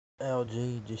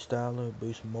LG G-Styler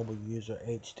Boost Mobile User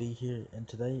HD here, and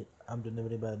today I'm doing a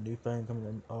video about a new phone coming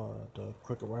in the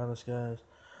Cricket Wireless guys.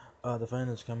 The phone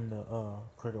that's coming to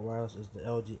Cricket Wireless is the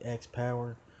LG X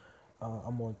Power.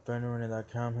 I'm on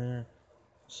PhoneArena.com here,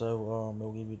 so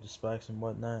it'll give you the specs and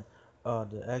whatnot.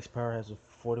 The X Power has a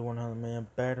 4100 mAh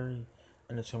battery,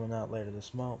 and it's coming out later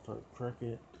this month for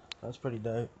Cricket. That's pretty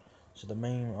dope. So the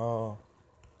main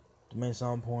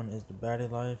selling point is the battery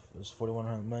life. It's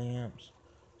 4100 milliamps.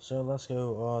 So let's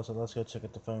go check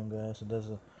out the phone, guys. So there's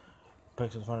a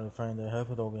pictures in front of the phone there.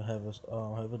 Hope it'll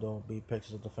be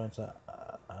pictures of the phone so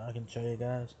I can show you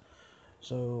guys.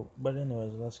 So, but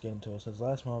anyways, let's get into it. Since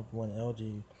last month when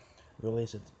LG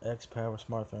released its X Power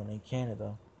smartphone in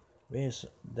Canada,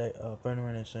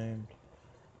 Phone assumed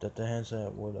that the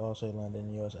handset would also land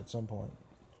in the US at some point.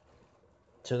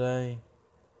 Today,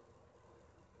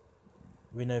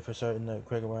 we know for certain that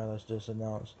Cricket Wireless just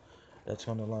announced that's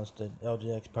going to launch the LG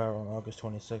X Power on August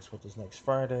 26th, which is next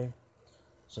Friday.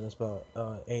 So that's about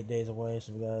 8 days away.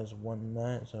 So you guys want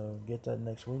that. So get that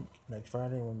next week, next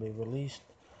Friday when they released.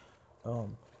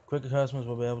 Cricket customers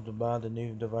will be able to buy the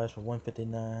new device for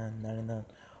 $159.99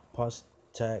 plus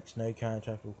tax, no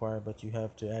contract required, but you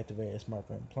have to activate a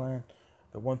smartphone plan.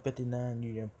 For $159,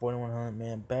 you get a 4100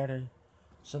 mAh battery.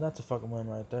 So that's a fucking win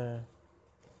right there.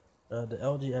 The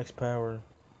LG X Power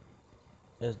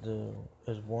is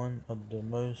one of the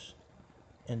most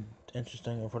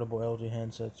interesting affordable LG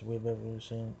handsets we've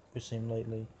seen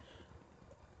lately,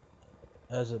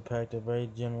 as it packed a very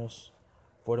generous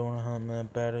 4100 mAh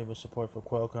battery with support for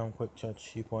Qualcomm Quick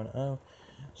Charge 2.0.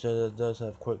 So that does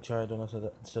have quick charge on it,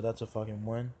 so that's a fucking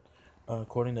win.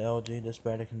 According to LG, this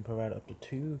battery can provide up to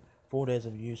 2 full days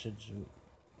of usage.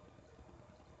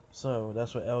 So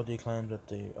that's what LG claims, that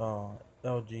the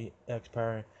LG X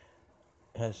Power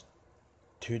has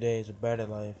 2 days of battery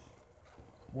life.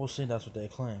 We'll see. That's what they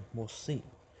claim. We'll see.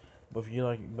 But if you're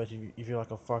like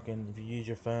a fucking, if you use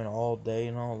your phone all day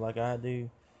and all like I do,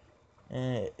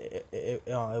 it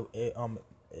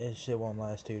shit won't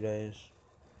last 2 days.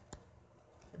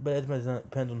 But it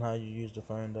depends on how you use the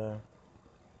phone though.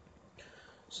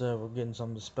 So we're getting some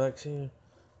of the specs here.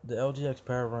 The LG X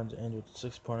Power runs Android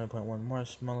 6.0.1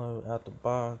 Marshmallow out the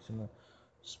box, and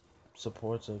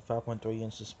supports a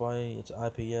 5.3-inch display. It's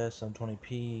IPS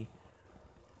 720p.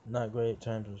 Not great in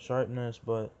terms of sharpness,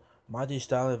 but my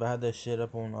G-Style, if I had that shit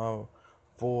up on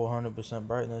full 100%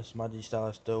 brightness, my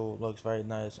G-Style still looks very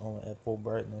nice on at full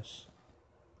brightness.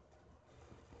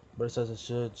 But it says it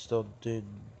should still do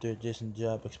a decent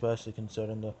job, especially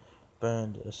considering the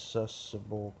burned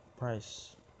accessible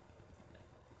price.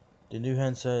 The new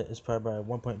handset is powered by a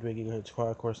 1.3 GHz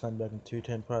quad-core Snapdragon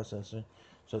 210 processor,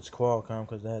 so it's Qualcomm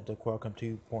because they had the Qualcomm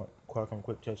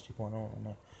Quick Touch 2.0 on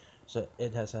there. So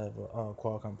it has to have a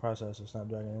Qualcomm processor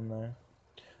Snapdragon in there.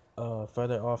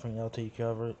 Further offering LTE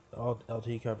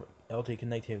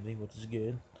connectivity, which is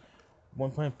good.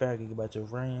 1.5 gigabytes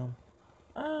of RAM.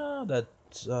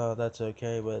 That's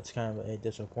okay, but it's kind of a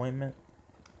disappointment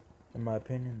in my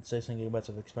opinion. 16 gigabytes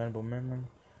of expandable memory,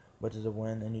 which is a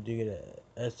win, and you do get a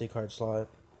SD card slot.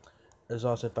 There's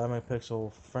also a 5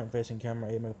 megapixel front-facing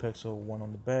camera, 8 megapixel one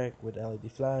on the back with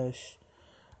LED flash.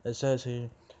 It says here,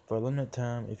 for a limited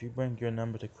time, if you bring your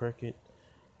number to Cricket,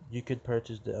 you could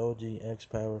purchase the LG X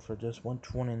Power for just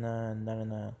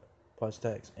 $129.99 plus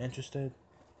tax. Interested?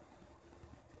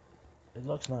 It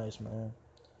looks nice, man.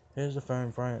 Here's the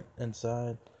phone front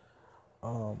inside.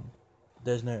 Um,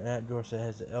 there's no app drawer, so it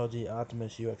has the LG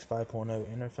Optimus UX 5.0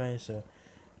 interface, so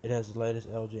it has the latest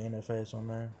LG interface on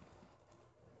there.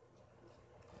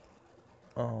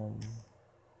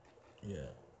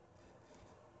 Yeah.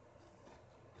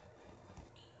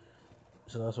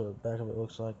 So that's what the back of it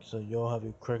looks like. So you'll have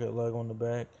your Cricket logo on the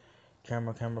back,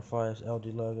 camera flash,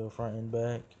 LG logo front and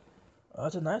back.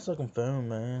 It's a nice looking phone,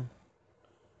 man.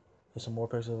 There's some more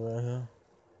pictures right here.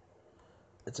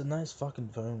 It's a nice fucking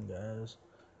phone, guys.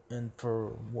 And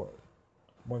for what,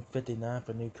 $159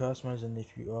 for new customers, and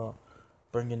if you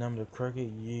bring your number to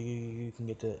Cricket, you can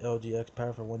get the LG X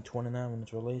Power for $129 when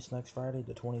it's released next Friday,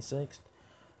 the 26th.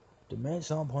 The main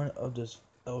selling point of this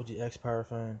LG X Power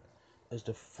phone is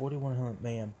the 4100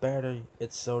 mAh battery.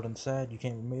 It's sold inside, you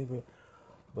can't remove it,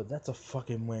 but that's a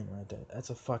fucking win right there. That's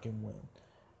a fucking win.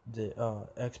 The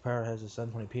X Power has a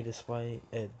 720p display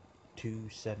at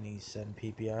 277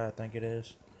 ppi, I think it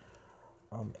is.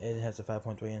 It has a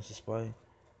 5.3-inch display.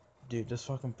 Dude, this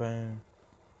fucking phone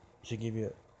should give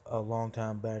you a long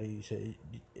time battery.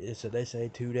 So they say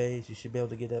 2 days. You should be able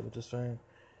to get that with this phone,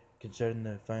 considering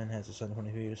the phone has a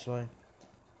 720p display.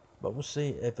 But we'll see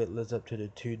if it lives up to the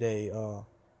 2 day.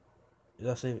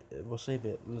 We'll see if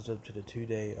it lives up to the 2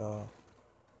 day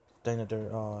thing that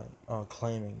they're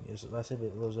claiming is, let's say if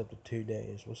it lives up to 2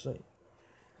 days, we'll see.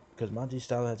 Because my G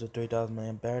Style has a 3,000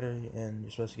 mAh battery, and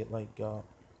you're supposed to get like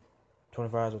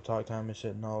 24 hours of talk time and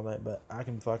shit and all that. But I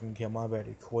can fucking kill my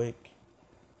battery quick.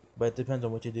 But it depends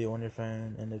on what you do on your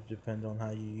phone, and it depends on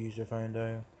how you use your phone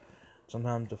though.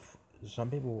 Sometimes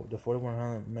some people, the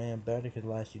 4100 mAh battery could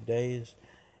last you days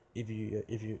if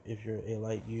you're a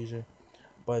light user.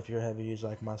 But if you're a heavy user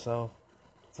like myself,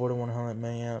 4100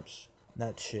 milliamps,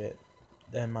 not shit,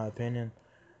 in my opinion.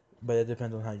 But it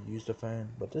depends on how you use the phone.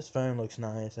 But this phone looks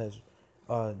nice. Has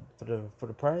for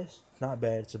the price, not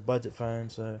bad. It's a budget phone,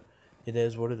 so it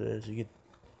is what it is. You get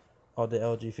all the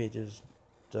LG features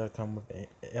that come with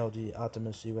LG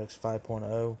Optimus UX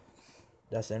 5.0.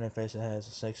 That's the interface. It has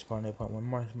a 6.8.1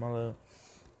 marshmallow.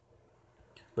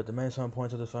 But the main selling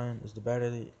point of the phone is the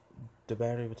battery. The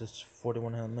battery with its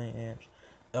 4100 milliamps,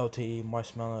 LTE,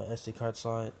 marshmallow, SD card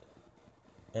slot,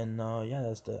 and yeah,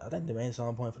 that's the. I think the main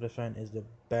selling point for the phone is the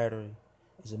battery.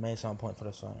 Is the main selling point for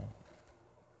the phone.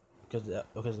 Because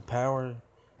the power.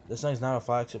 This thing's not a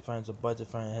flagship phone. It's a budget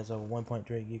phone. It has a 1.3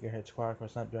 GHz quad-core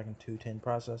Snapdragon 210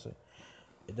 processor.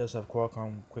 It does have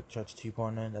Qualcomm Quick Charge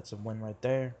 2.0. That's a win right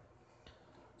there.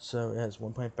 So it has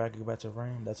 1.5 gigabytes of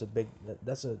RAM. That's a big.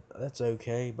 That's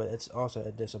okay, but it's also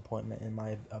a disappointment in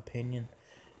my opinion.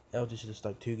 LG should just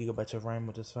like 2 gigabytes of RAM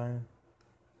with this phone.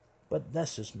 But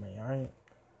that's just me, alright?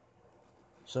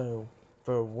 So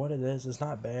for what it is, it's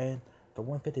not bad. For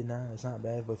 159, it's not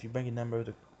bad. But if you bring a number of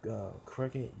the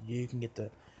Cricket, you can get the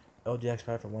LG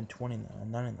X5 for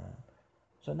 129.99.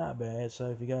 So not bad. So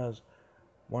if you guys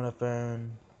want a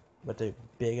phone with a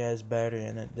big ass battery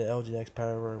in it, the LG X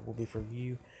Power will be for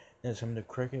you. And it's coming to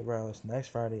Cricket Wireless next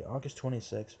Friday, August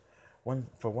 26th,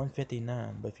 for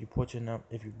 159. But if you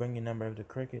bring your number of the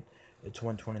Cricket, it's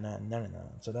 129.99.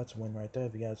 So that's a win right there.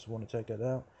 If you guys want to check that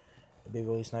out, it'll be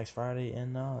released next Friday,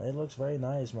 and it looks very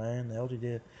nice, man. The LG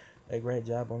did a great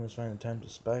job on this phone in terms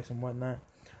of specs and whatnot.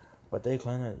 But they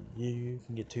claim that you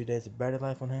can get 2 days of battery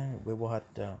life on here. We will have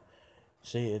to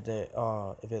see if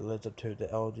it lives up to the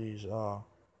LG's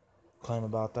claim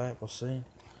about that. We'll see.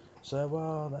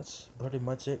 So that's pretty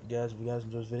much it, guys. If you guys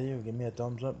enjoyed this video, give me a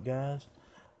thumbs up, guys.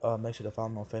 Make sure to follow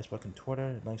me on Facebook and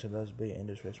Twitter. Links to those be in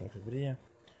the description of the video.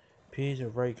 Please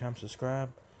rate, comment,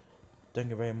 subscribe. Thank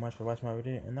you very much for watching my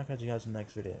video, and I'll catch you guys in the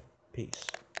next video. Peace.